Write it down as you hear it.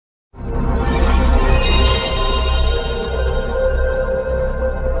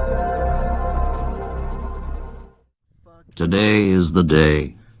Today is the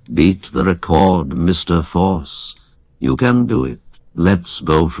day. Beat the record, Mr. Force. You can do it. Let's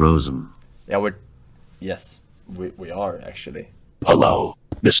go Frozen. Yeah, yes, we are actually. Hello,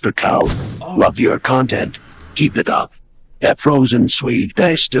 Mr. Cow. Love your content. Keep it up. That Frozen Swede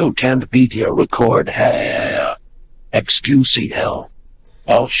guy still can't beat your record. XQCL.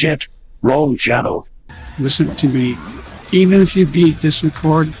 Oh shit, wrong channel. Listen to me. Even if you beat this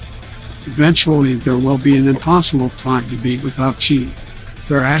record, eventually there will be an impossible time to beat without cheating.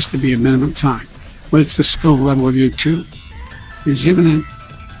 There has to be a minimum time. But it's the skill level of YouTube is imminent.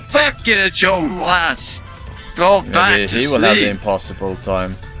 Fuck it, Joe Lass. Go back to he will have the impossible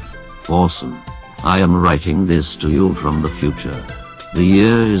time. Forsen, I am writing this to you from the future. The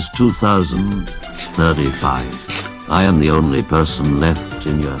year is 2035. I am the only person left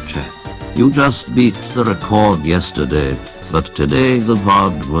in your chat. You just beat the record yesterday, but today the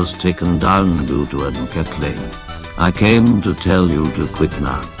VOD was taken down due to a nuka claim. I came to tell you to quit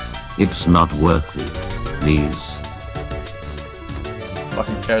now. It's not worth it. Please.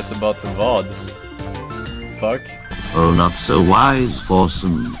 Fucking cares about the VOD. Fuck. Oh, not so wise,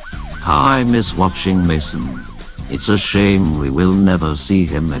 Forsen. How I miss watching Mason. It's a shame we will never see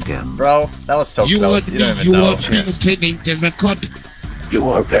him again. Bro, that was so close. You don't even know. The record. You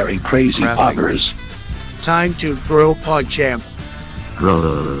are very crazy, poggers. Time to throw PogChamp.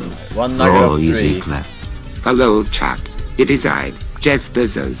 One nugget of easy 3. clap. Hello, chat. It is I, Jeff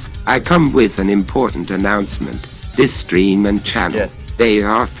Bezos. I come with an important announcement. This stream and channel, they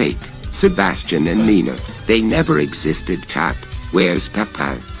are fake. Sebastian and Nina, they never existed, chat. Where's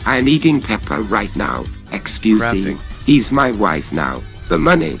Peppa? I'm eating Peppa right now. Excuse me. He's my wife now. The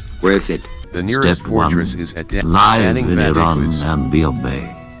money, worth it. The nearest Step fortress 1. is at Live banning in Iran Vatikus. and be obey.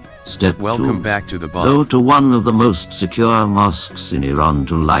 Step 2. Welcome back to the Go bot. to one of the most secure mosques in Iran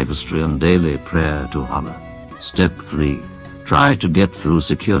to livestream daily prayer to Allah. Step 3. Try to get through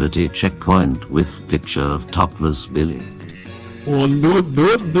security checkpoint with picture of topless Billy.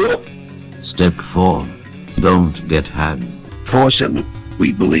 Step 4. Don't get hacked. Forsen,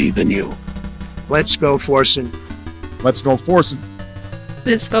 we believe in you. Let's go Forsen. Let's go Forsen.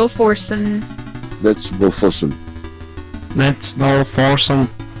 Let's go Forsen. Let's go Forsen. Let's go Forsen.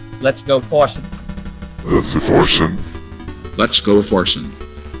 Let's go Forsen. Let's go Forsen. Let's go Forsen.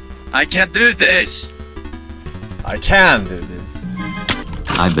 I can do this. I can do this.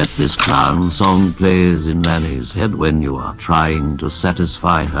 I bet this clown song plays in Nanny's head when you are trying to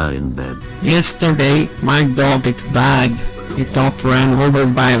satisfy her in bed. Yesterday, my dog ate bad. It got ran over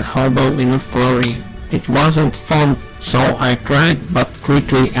by a hobo in a flurry. It wasn't fun, so I cried, but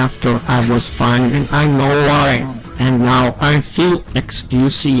quickly after I was fine and I know why. And now I feel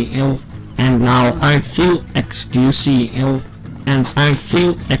XQCL. And now I feel XQCL. And I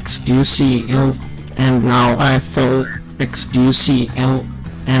feel XQCL. And now I feel XQCL.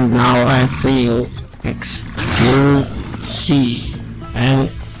 And now I feel XQCL.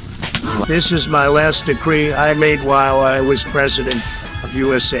 This is my last decree I made while I was president of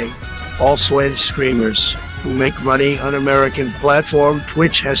USA. All Swedish streamers who make money on American platform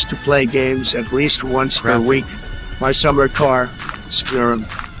Twitch has to play games at least once per week. My summer car, Spurum,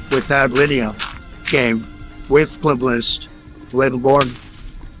 without Lydia, game, with playlist, Littleborn.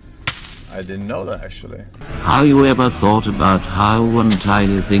 I didn't know that actually. How you ever thought about how one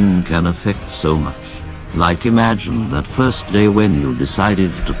tiny thing can affect so much? Like imagine that first day when you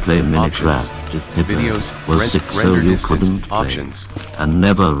decided to play Minecraft if Pippa was sick so you couldn't play, and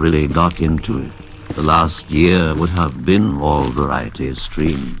never really got into it. The last year would have been all variety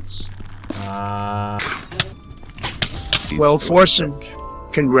streams. Well, Forsen,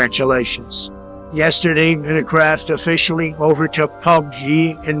 congratulations. Yesterday, Minecraft officially overtook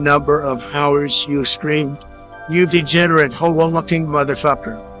PUBG in number of hours you streamed. You degenerate hole-looking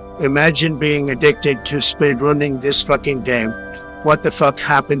motherfucker. Imagine being addicted to speedrunning this fucking game. What the fuck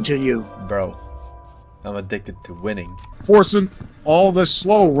happened to you? Bro, I'm addicted to winning. Forsen, all this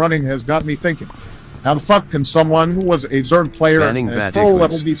slow running has got me thinking. How the fuck can someone who was a Zerg player Banning at pro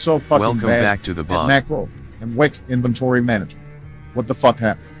level be so fucking Welcome bad back to the at bot. macro and wick inventory management? What the fuck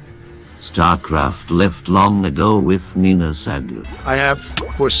happened? StarCraft left long ago with Nina Sagu. I have,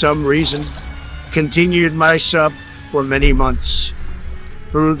 for some reason, continued my sub for many months.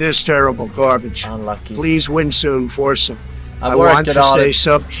 Through this terrible garbage. Unlucky. Please win soon, Forsen. I worked want it to on stay it.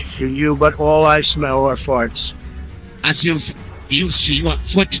 sub to you, but all I smell are farts. As you see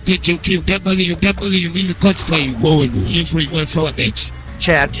what did you do www.cosplay going everywhere for it.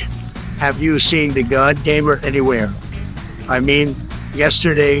 Chat, have you seen the God Gamer anywhere? I mean,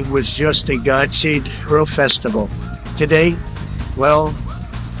 yesterday was just a Godseed Hurl Festival. Today, well,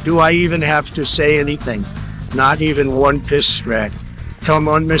 do I even have to say anything? Not even one piss strat. Come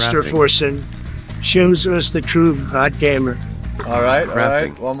on, Mr. Forsen. Shows us the true hot gamer.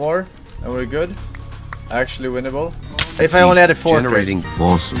 Alright, one more, and we're good. Actually winnable. If I only had a fortress.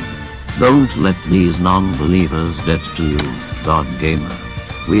 Forsen. Don't let these non-believers get to you, God Gamer.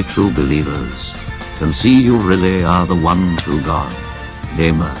 We true believers can see you really are the one true God.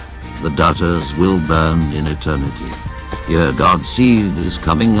 Gamer, the doubters will burn in eternity. Your God Seed is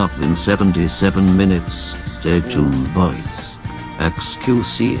coming up in 77 minutes. Stay tuned, boys.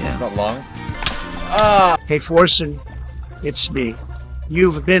 XQCM. It's not long. Hey Forsen, it's me.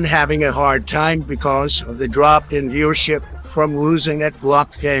 You've been having a hard time because of the drop in viewership from losing that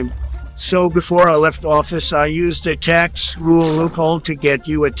block game. So before I left office, I used a tax rule loophole to get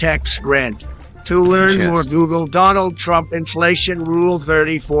you a tax grant. To learn more, Google Donald Trump Inflation Rule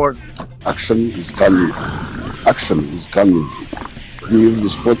 34. Action is coming. Action is coming. Leave the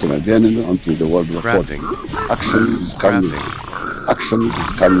spot again until the world report. Action is coming. Action is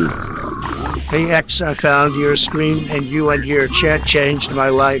coming. Hey X, I found your screen and you and your chat changed my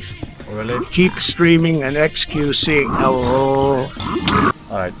life. Really? Keep streaming and XQC. Hello.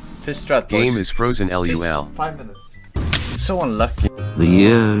 Alright, piss strat. Game is frozen LUL. 5 minutes. It's so unlucky. The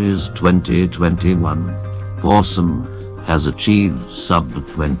year is 2021. Forsen has achieved sub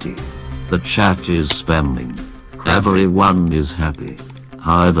 20. The chat is spamming. Everyone is happy.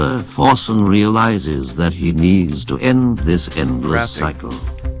 However, Forsen realizes that he needs to end this endless cycle.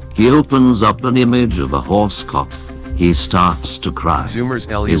 He opens up an image of a horse cock. He starts to cry.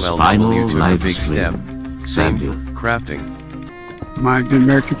 Zoomers His final LUL to a life big step. Same Crafting. My good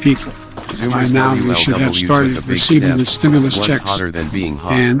American people. By now we should have started receiving the stimulus checks, hotter than being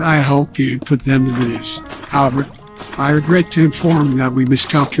hot. and I hope you put them to use. However, I regret to inform that we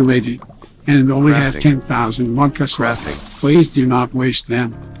miscalculated and only have 10,000 monkas left. Please do not waste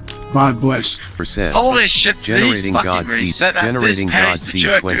them. God bless. Holy shit, Generating please God fucking seed. reset at Generating this God pace. The seed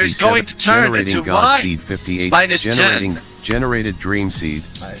character is 27. going to turn Generating into God what? seed 58. Minus Generating 10. generated dream seed.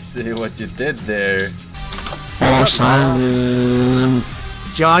 I see what you did there. Forsen.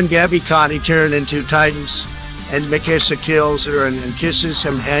 John Gabicani turned into Titans, and Mikasa kills her and kisses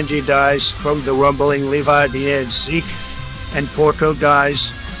him. Hanji dies from the rumbling Levi beheads Zeke, and Porco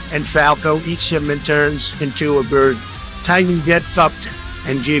dies, and Falco eats him and turns into a bird. Titan get fucked,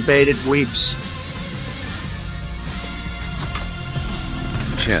 and G-baited weeps.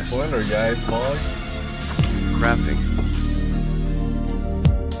 Chess. Spoiler guys, pause. Crafting.